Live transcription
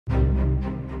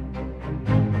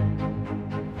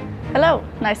Hello,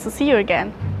 nice to see you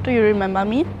again. Do you remember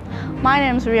me? My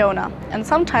name is Riona, and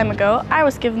some time ago I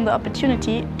was given the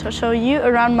opportunity to show you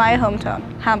around my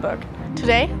hometown, Hamburg.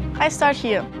 Today I start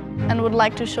here and would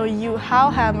like to show you how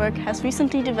Hamburg has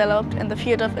recently developed in the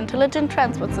field of intelligent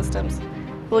transport systems.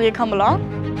 Will you come along?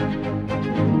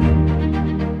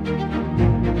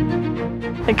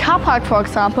 The car park, for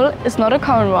example, is not a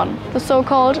common one. The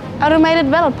so-called automated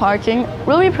valet parking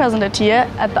will be presented here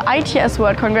at the ITS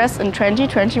World Congress in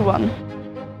 2021.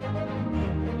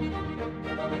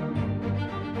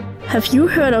 Have you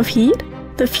heard of HEAT?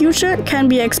 The future can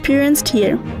be experienced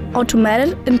here.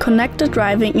 Automated and connected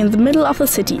driving in the middle of the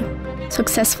city,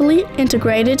 successfully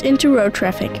integrated into road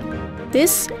traffic.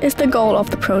 This is the goal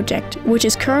of the project, which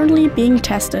is currently being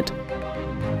tested.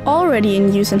 Already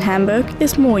in use in Hamburg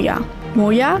is Moja.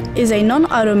 Moja is a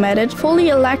non-automated, fully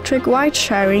electric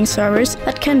ride-sharing service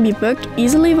that can be booked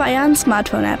easily via a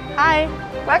smartphone app. Hi,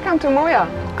 welcome to Moja.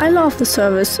 I love the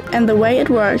service and the way it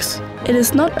works. It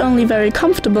is not only very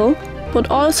comfortable,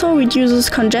 but also reduces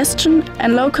congestion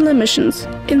and local emissions.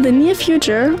 In the near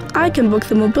future, I can book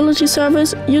the mobility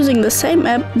service using the same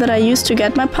app that I use to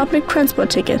get my public transport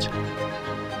ticket.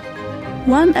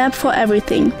 One app for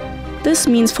everything. This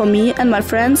means for me and my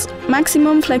friends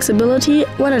maximum flexibility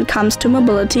when it comes to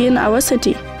mobility in our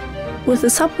city. With the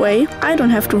subway, I don't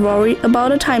have to worry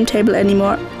about a timetable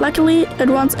anymore. Luckily, it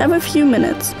runs every few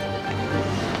minutes.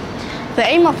 The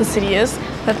aim of the city is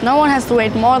that no one has to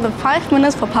wait more than 5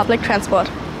 minutes for public transport.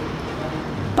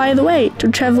 By the way, to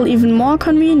travel even more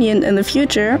convenient in the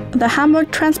future, the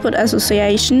Hamburg Transport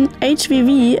Association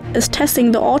 (HVV) is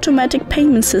testing the automatic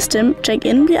payment system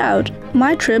Check-in Be Out.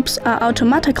 My trips are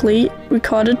automatically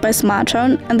recorded by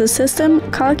smartphone and the system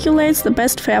calculates the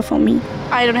best fare for me.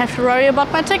 I don't have to worry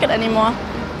about my ticket anymore.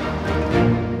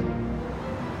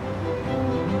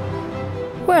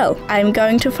 Well, I'm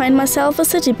going to find myself a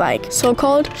city bike,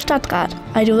 so-called Stadtrad.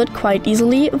 I do it quite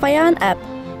easily via an app.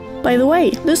 By the way,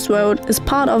 this road is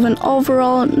part of an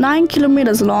overall 9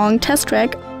 kilometers long test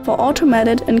track for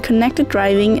automated and connected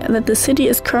driving that the city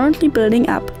is currently building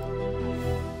up.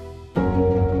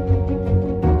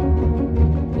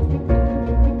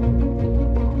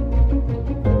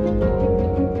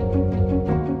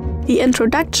 The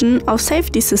introduction of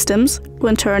safety systems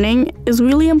when turning is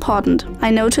really important. I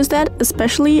noticed that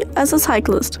especially as a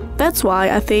cyclist. That's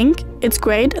why I think it's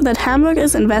great that Hamburg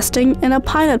is investing in a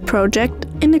pilot project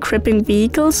in equipping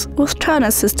vehicles with turn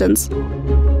assistance.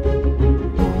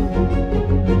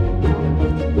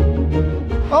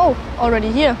 Oh,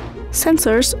 already here.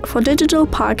 Sensors for digital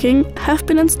parking have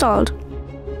been installed.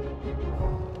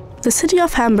 The City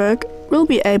of Hamburg will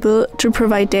be able to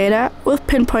provide data with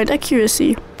pinpoint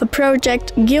accuracy. The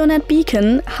project GeoNet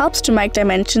Beacon helps to make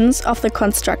dimensions of the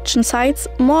construction sites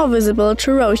more visible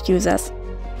to road users.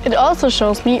 It also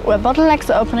shows me where bottlenecks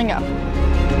are opening up.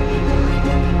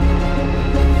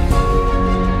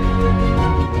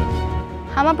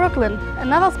 Hammer Brooklyn,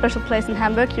 another special place in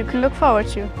Hamburg you can look forward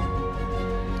to.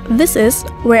 This is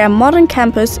where a modern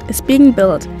campus is being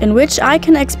built, in which I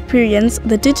can experience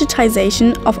the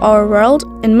digitization of our world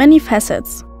in many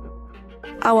facets.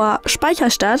 Our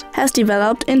Speicherstadt has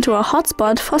developed into a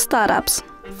hotspot for startups.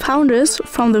 Founders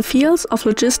from the fields of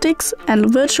logistics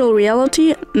and virtual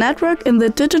reality network in the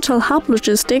digital hub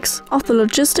logistics of the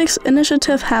Logistics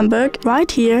Initiative Hamburg.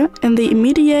 Right here in the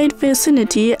immediate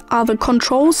vicinity are the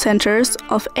control centers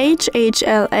of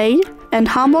HHLA and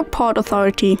Hamburg Port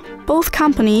Authority. Both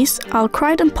companies are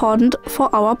quite important for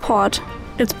our port.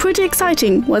 It's pretty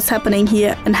exciting what's happening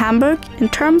here in Hamburg in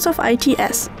terms of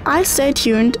ITS. I stay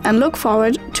tuned and look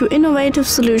forward to innovative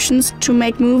solutions to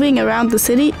make moving around the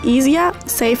city easier,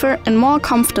 safer and more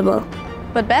comfortable.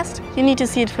 But best, you need to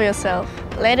see it for yourself.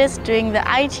 Latest during the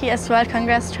ITS World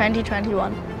Congress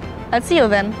 2021. I'll see you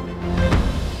then.